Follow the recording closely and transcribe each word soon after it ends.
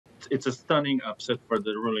it's a stunning upset for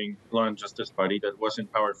the ruling Law and Justice Party that was in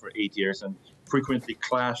power for 8 years and frequently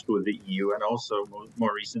clashed with the EU and also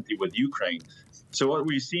more recently with Ukraine. So what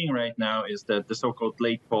we're seeing right now is that the so-called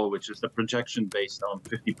late poll, which is the projection based on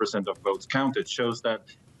 50% of votes counted, shows that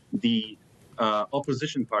the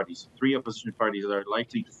opposition parties, three opposition parties that are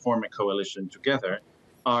likely to form a coalition together,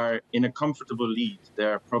 are in a comfortable lead.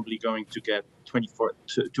 They're probably going to get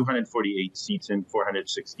 248 seats in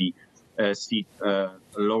 460 seat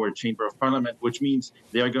lower chamber of parliament, which means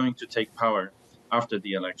they are going to take power after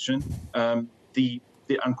the election.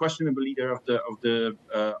 The unquestionable leader of the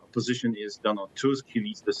opposition is Donald Tusk. He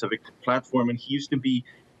leads the Civic Platform, and he used to be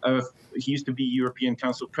European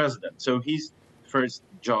Council president. So his first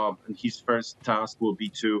job and his first task will be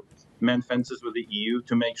to mend fences with the EU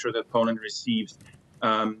to make sure that Poland receives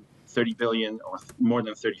 30 billion or more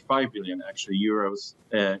than 35 billion actually euros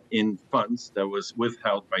in funds that was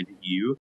withheld by the EU.